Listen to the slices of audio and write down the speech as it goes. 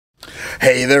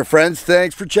Hey there friends,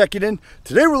 thanks for checking in.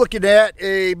 Today we're looking at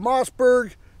a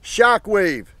Mossberg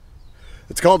Shockwave.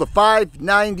 It's called the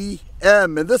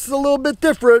 590M, and this is a little bit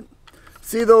different.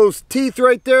 See those teeth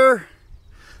right there?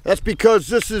 That's because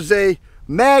this is a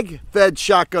mag-fed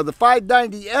shotgun. The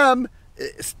 590M,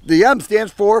 the M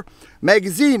stands for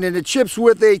magazine, and it ships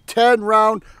with a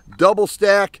 10-round double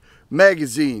stack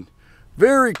magazine.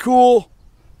 Very cool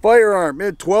firearm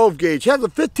in 12 gauge. Has a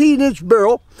 15-inch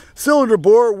barrel, cylinder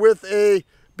bore with a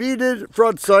beaded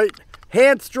front sight,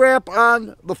 hand strap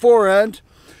on the forend.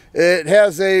 It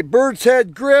has a bird's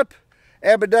head grip,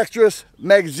 ambidextrous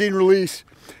magazine release,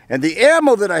 and the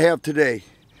ammo that I have today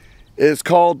is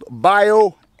called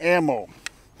bio ammo.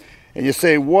 And you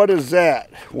say, what is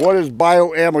that? What is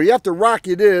bio ammo? You have to rock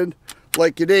it in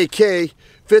like an AK.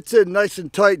 Fits in nice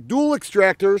and tight. Dual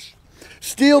extractors.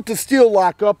 Steel to steel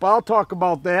lockup. I'll talk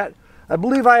about that. I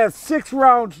believe I have 6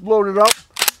 rounds loaded up.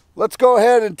 Let's go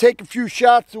ahead and take a few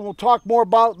shots and we'll talk more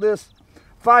about this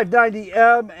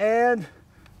 590M and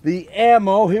the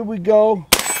ammo. Here we go.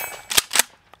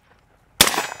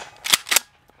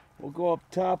 We'll go up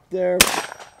top there.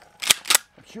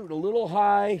 I'm shooting a little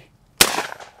high.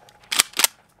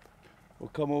 We'll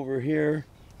come over here.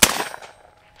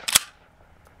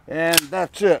 And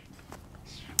that's it.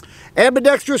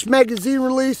 Ambidextrous magazine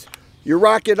release. You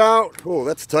rock it out. Oh,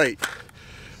 that's tight.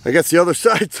 I guess the other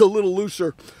side's a little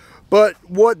looser. But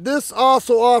what this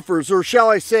also offers, or shall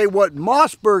I say what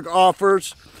Mossberg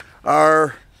offers,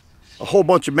 are a whole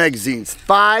bunch of magazines.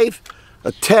 5,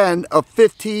 a 10, a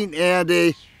 15, and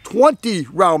a 20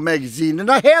 round magazine. And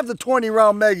I have the 20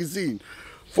 round magazine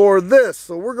for this.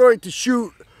 So we're going to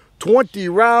shoot 20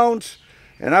 rounds.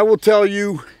 And I will tell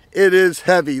you, it is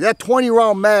heavy. That 20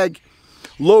 round mag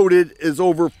loaded is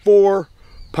over 4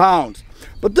 pounds.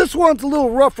 But this one's a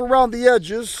little rough around the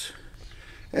edges.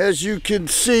 As you can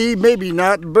see, maybe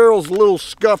not. The barrel's a little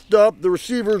scuffed up. The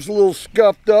receiver's a little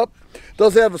scuffed up.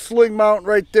 Does have a sling mount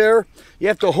right there. You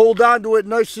have to hold on to it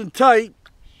nice and tight.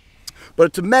 But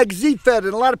it's a magazine fed,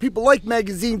 and a lot of people like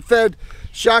magazine fed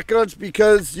shotguns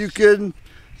because you can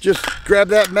just grab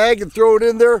that mag and throw it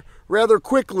in there rather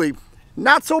quickly.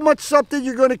 Not so much something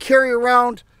you're going to carry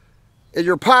around in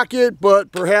your pocket,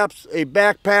 but perhaps a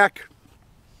backpack,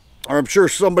 or I'm sure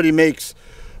somebody makes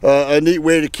a neat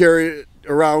way to carry it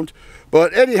around.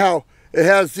 But anyhow, it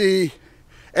has the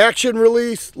action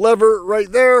release lever right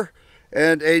there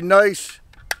and a nice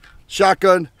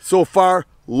shotgun so far.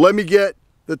 Let me get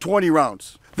the 20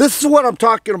 rounds. This is what I'm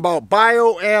talking about,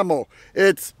 bio ammo.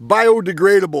 It's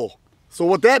biodegradable. So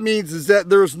what that means is that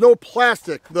there's no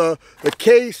plastic. The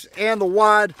case and the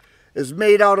wad is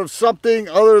made out of something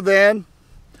other than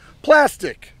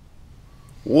plastic.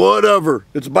 Whatever,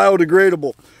 it's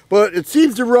biodegradable. But it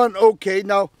seems to run okay.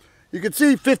 Now, you can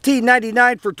see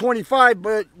 $15.99 for 25,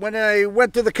 but when I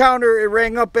went to the counter, it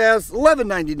rang up as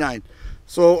 $11.99.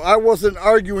 So I wasn't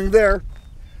arguing there.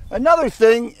 Another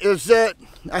thing is that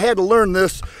I had to learn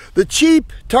this. The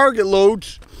cheap target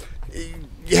loads,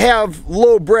 you have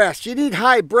low brass. You need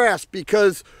high brass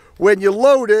because when you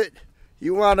load it,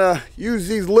 you want to use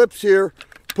these lips here,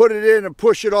 put it in and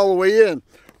push it all the way in.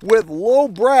 With low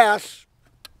brass,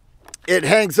 it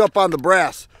hangs up on the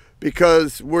brass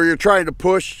because where you're trying to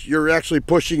push, you're actually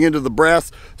pushing into the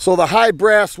brass. So the high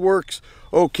brass works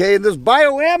okay, and this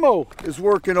bio ammo is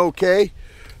working okay.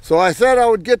 So I said I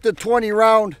would get the 20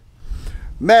 round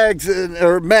mag, and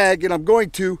I'm going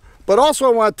to. But also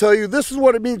I want to tell you, this is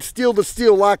what it means steel to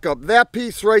steel lockup. That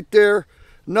piece right there,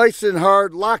 nice and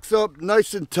hard, locks up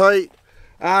nice and tight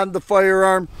on the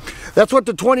firearm. That's what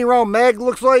the 20 round mag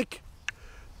looks like.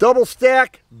 Double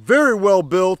stack, very well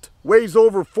built, weighs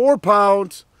over 4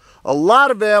 pounds, a lot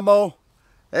of ammo,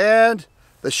 and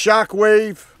the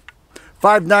Shockwave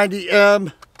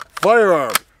 590M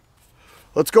firearm.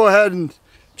 Let's go ahead and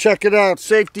check it out.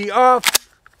 Safety off,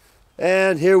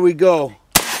 and here we go.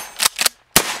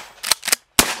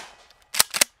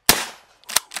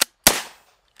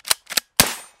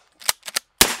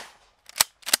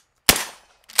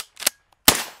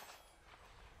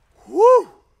 Woo!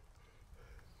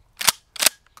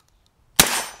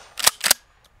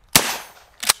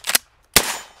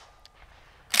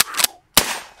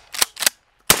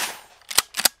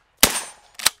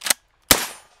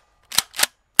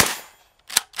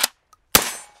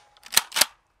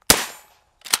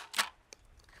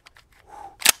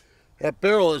 That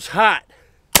barrel is hot.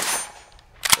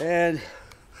 And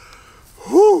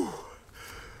whew,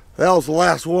 that was the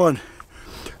last one.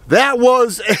 That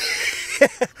was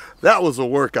that was a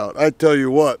workout, I tell you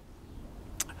what.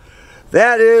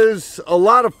 That is a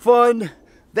lot of fun.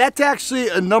 That's actually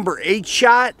a number 8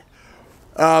 shot,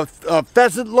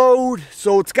 pheasant load,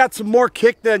 so it's got some more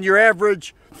kick than your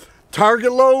average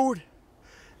target load,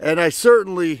 and I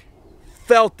certainly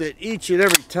felt it each and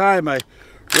every time I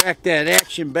racked that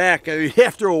action back. I mean,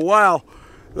 after a while,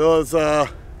 those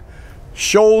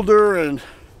shoulder and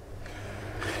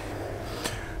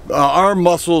arm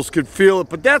muscles could feel it,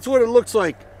 but that's what it looks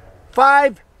like.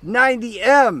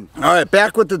 590M. All right,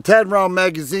 back with the 10-round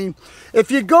magazine.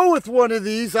 If you go with one of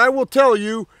these, I will tell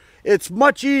you, it's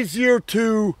much easier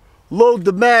to load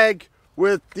the mag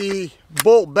with the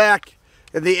bolt back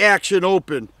and the action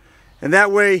open. And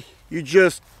that way, you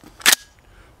just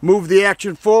move the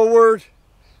action forward,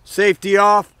 safety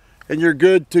off, and you're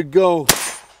good to go.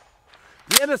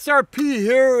 The MSRP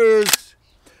here is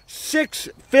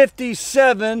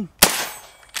 $657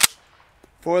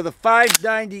 for the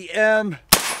 590M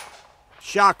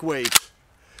Shockwave.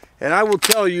 And I will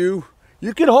tell you,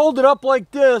 you can hold it up like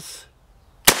this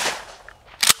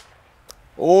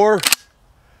or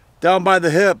down by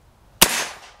the hip.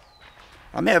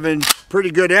 I'm having pretty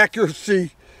good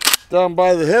accuracy down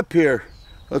by the hip here.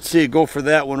 Let's see, go for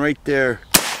that one right there.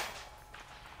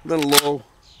 A little low.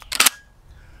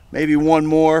 Maybe one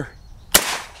more.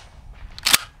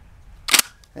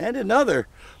 And another.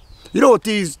 You know what,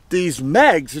 these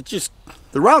mags, it just,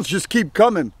 the rounds just keep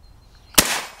coming.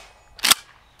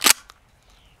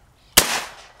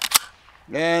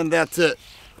 And that's it.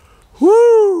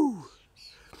 Woo!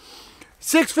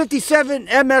 $657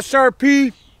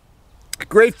 MSRP.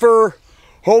 Great for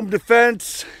home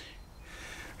defense.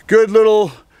 Good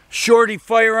little shorty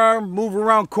firearm. Move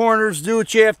around corners, do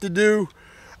what you have to do.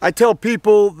 I tell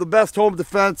people the best home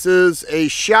defense is a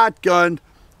shotgun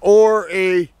or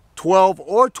a 12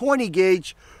 or 20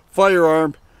 gauge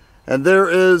firearm, and there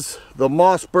is the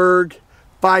Mossberg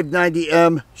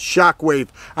 590M Shockwave.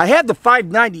 I had the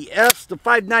 590S. The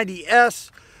 590S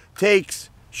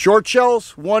takes short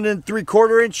shells, 1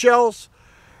 3/4 inch shells,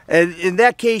 and in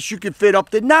that case you could fit up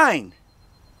to 9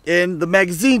 in the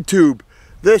magazine tube.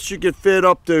 This you could fit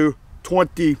up to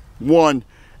 21,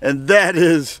 and that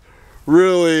is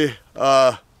really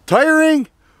tiring,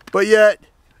 but yet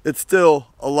it's still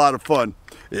a lot of fun.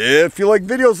 If you like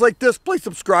videos like this, please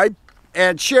subscribe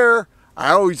and share.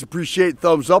 I always appreciate the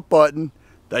thumbs up button.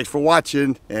 Thanks for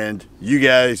watching, and you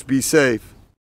guys be safe.